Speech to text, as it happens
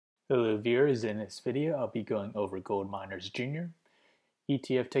Hello viewers, in this video I'll be going over Gold Miners Jr.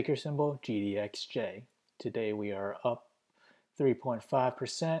 ETF ticker symbol GDXJ. Today we are up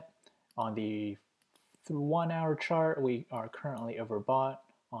 3.5%. On the 1 hour chart we are currently overbought.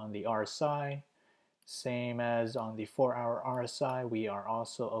 On the RSI, same as on the 4 hour RSI, we are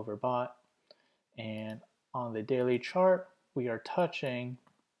also overbought. And on the daily chart we are touching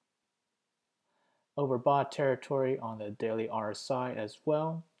overbought territory on the daily RSI as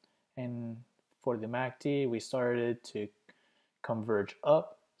well. And for the MACD, we started to converge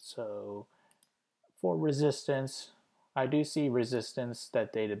up. So for resistance, I do see resistance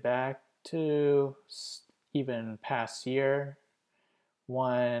that dated back to even past year.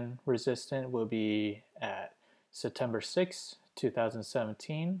 One resistance will be at September 6,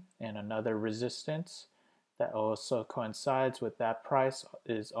 2017, and another resistance that also coincides with that price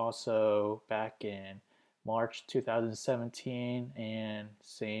is also back in March 2017, and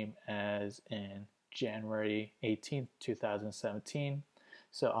same as in January 18th, 2017.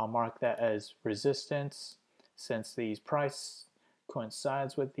 So I'll mark that as resistance. Since these prices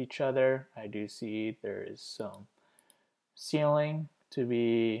coincides with each other, I do see there is some ceiling to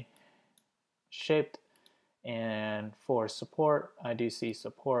be shaped. And for support, I do see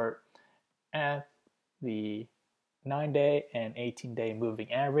support at the 9-day and 18-day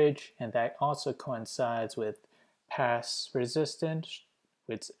moving average, and that also coincides with past resistance,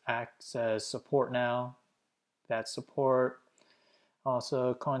 which acts as support now. That support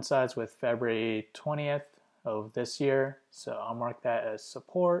also coincides with February 20th of this year, so I'll mark that as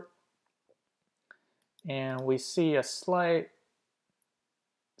support. And we see a slight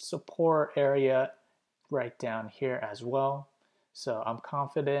support area right down here as well, so I'm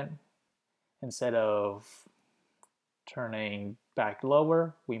confident instead of turning back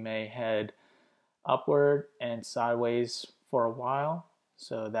lower, we may head upward and sideways for a while.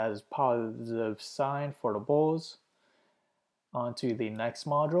 So that is a positive sign for the bulls. On to the next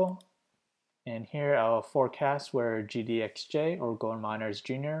module. And here I'll forecast where GDXJ or Gold Miners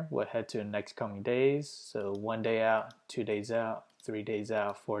Jr. will head to the next coming days. So 1 day out, 2 days out, 3 days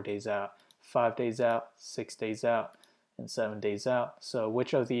out, 4 days out, 5 days out, 6 days out, and 7 days out. So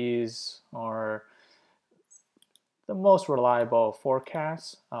which of these are the most reliable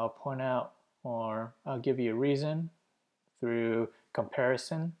forecasts? I'll point out, or I'll give you a reason through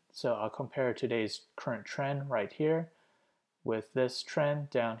comparison. So I'll compare today's current trend right here with this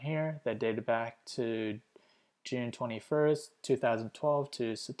trend down here that dated back to June 21st, 2012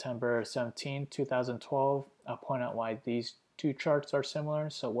 to September 17, 2012. I'll point out why these two charts are similar.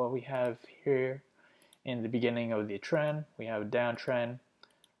 So what we have here in the beginning of the trend, we have a downtrend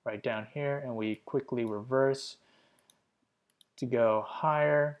right down here, and we quickly reverse to go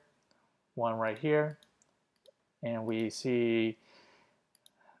higher, one right here, and we see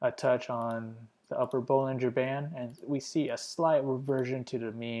a touch on the upper Bollinger Band, and we see a slight reversion to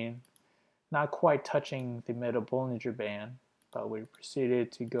the mean, not quite touching the middle Bollinger Band, but we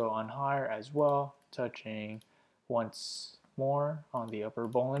proceeded to go on higher as well, touching once more on the upper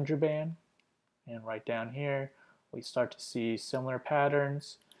Bollinger Band. And right down here we start to see similar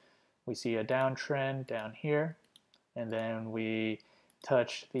patterns. We see a downtrend down here, and then we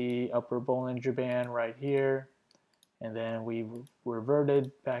touch the upper Bollinger Band right here, and then we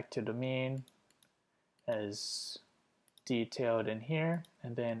reverted back to the mean as detailed in here,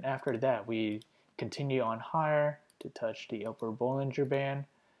 and then after that we continue on higher to touch the upper Bollinger Band,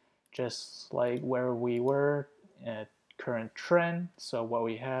 just like where we were at current trend. So what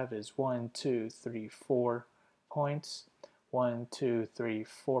we have is 1, 2, 3, 4 points, 1, 2, 3,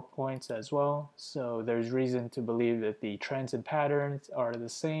 4 points as well. So there's reason to believe that the trends and patterns are the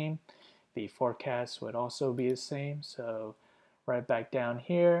same. The forecast would also be the same. So right back down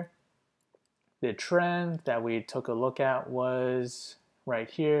here, the trend that we took a look at was right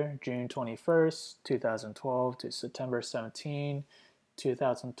here, June 21st, 2012 to September 17,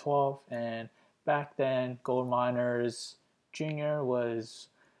 2012, and back then Gold Miners Jr. was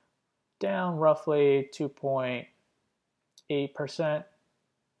down roughly 2.8%.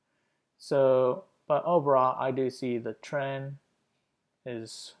 So, but overall I do see the trend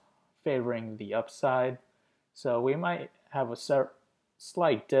is favoring the upside. So we might have a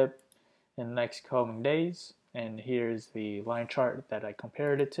slight dip in the next coming days. And here's the line chart that I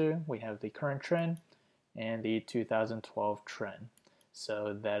compared it to. We have the current trend and the 2012 trend.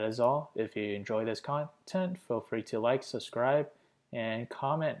 So that is all. If you enjoy this content, feel free to like, subscribe, and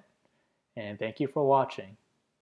comment. And thank you for watching.